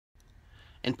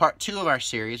In part 2 of our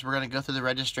series, we're going to go through the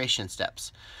registration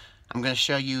steps. I'm going to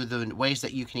show you the ways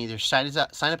that you can either sign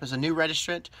up as a new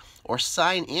registrant or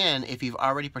sign in if you've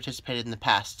already participated in the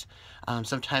past.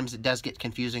 Sometimes it does get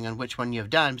confusing on which one you have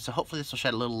done, so hopefully this will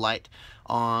shed a little light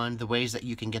on the ways that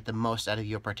you can get the most out of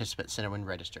your participant center when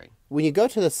registering. When you go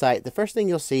to the site, the first thing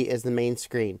you'll see is the main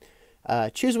screen.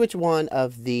 Choose which one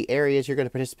of the areas you're going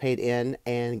to participate in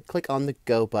and click on the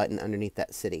Go button underneath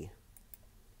that city.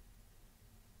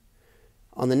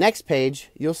 On the next page,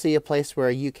 you'll see a place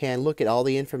where you can look at all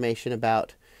the information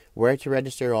about where to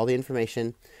register, all the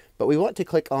information, but we want to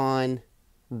click on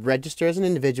Register as an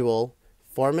individual,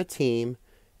 Form a team,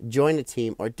 Join a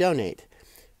team, or Donate.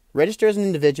 Register as an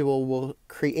individual will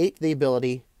create the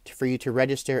ability for you to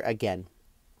register again.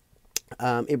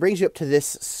 It brings you up to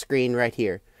this screen right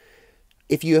here.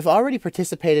 If you have already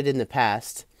participated in the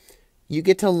past, you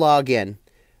get to log in.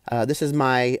 This is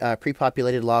my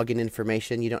pre-populated login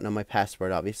information. You don't know my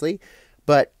password, obviously,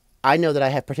 but I know that I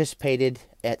have participated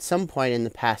at some point in the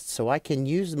past, so I can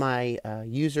use my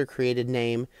user-created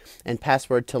name and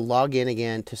password to log in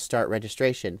again to start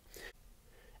registration.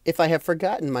 If I have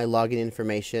forgotten my login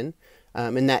information,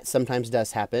 and that sometimes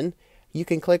does happen, you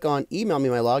can click on Email me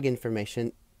my login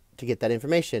information to get that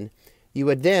information. You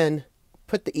would then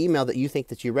put the email that you think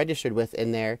that you registered with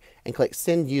in there and click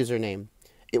Send Username.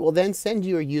 It will then send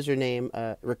you a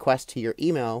username request to your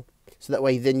email, so that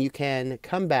way then you can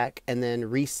come back and then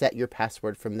reset your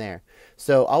password from there.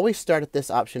 So always start at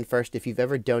this option first if you've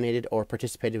ever donated or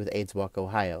participated with AIDS Walk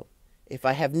Ohio. If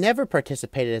I have never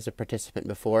participated as a participant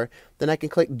before, then I can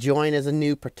click Join as a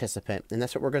new participant, and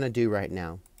that's what we're going to do right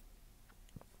now.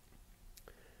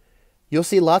 You'll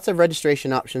see lots of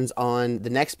registration options on the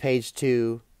next page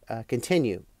to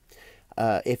continue.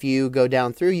 If you go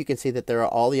down through, you can see that there are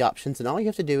all the options, and all you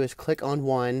have to do is click on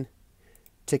one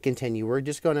to continue. We're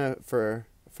just going to, for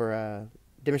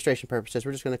demonstration purposes,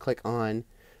 we're just going to click on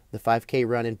the 5K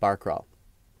run in bar crawl.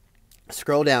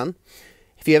 Scroll down.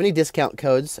 If you have any discount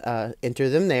codes, enter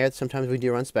them there. Sometimes we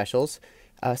do run specials.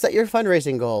 Set your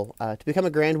fundraising goal. To become a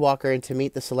Grand Walker and to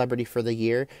meet the celebrity for the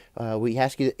year, we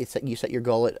ask you that you set your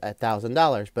goal at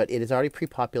 $1,000, but it is already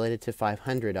pre-populated to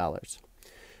 $500.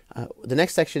 The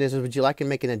next section is would you like to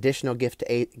make an additional gift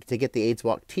to get the AIDS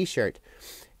Walk t-shirt?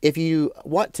 If you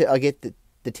want to get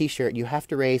the t-shirt, you have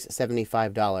to raise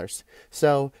 $75.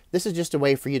 So this is just a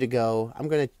way for you to go, I'm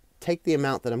going to take the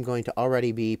amount that I'm going to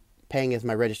already be paying as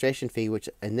my registration fee, which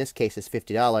in this case is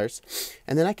 $50,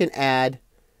 and then I can add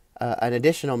an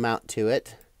additional amount to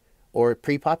it, or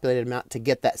pre-populated amount, to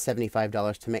get that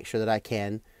 $75 to make sure that I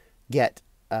can get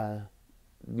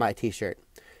my t-shirt.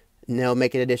 No,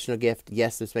 make an additional gift.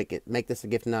 Yes, let's make this a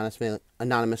gift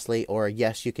anonymously, or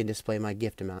yes, you can display my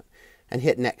gift amount, and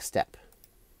hit next step.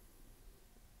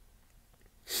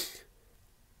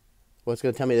 Well, it's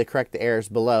going to tell me to correct the errors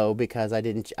below because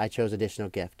I chose additional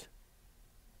gift.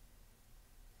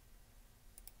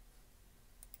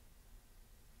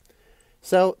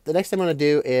 So the next thing I'm going to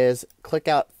do is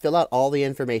fill out all the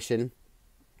information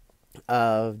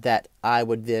that I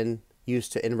would then use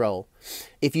to enroll.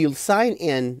 If you sign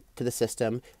in to the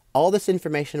system, all this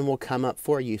information will come up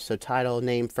for you. So title,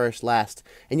 name, first, last,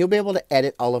 and you'll be able to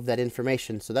edit all of that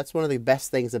information. So that's one of the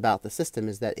best things about the system,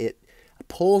 is that it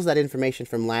pulls that information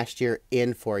from last year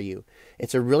in for you.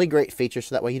 It's a really great feature,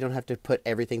 so that way you don't have to put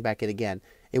everything back in again.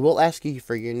 It will ask you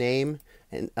for your name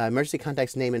and emergency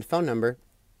contact's name and phone number.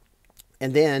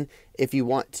 And then if you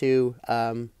want to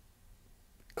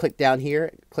click down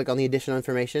here, click on the additional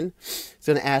information. It's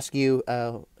going to ask you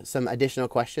some additional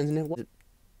questions, and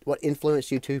what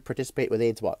influenced you to participate with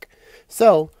AIDS Walk.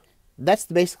 So that's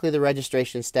basically the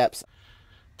registration steps.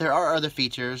 There are other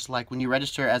features, like when you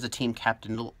register as a team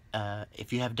captain,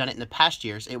 if you have done it in the past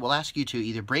years, it will ask you to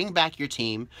either bring back your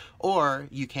team or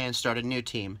you can start a new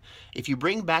team. If you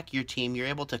bring back your team, you're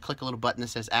able to click a little button that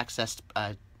says Access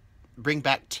Bring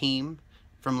Back Team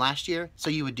from last year, so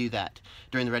you would do that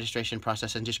during the registration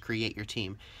process and just create your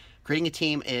team. Creating a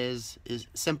team is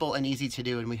simple and easy to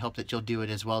do, and we hope that you'll do it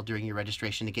as well during your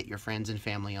registration to get your friends and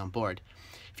family on board.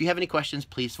 If you have any questions,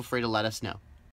 please feel free to let us know.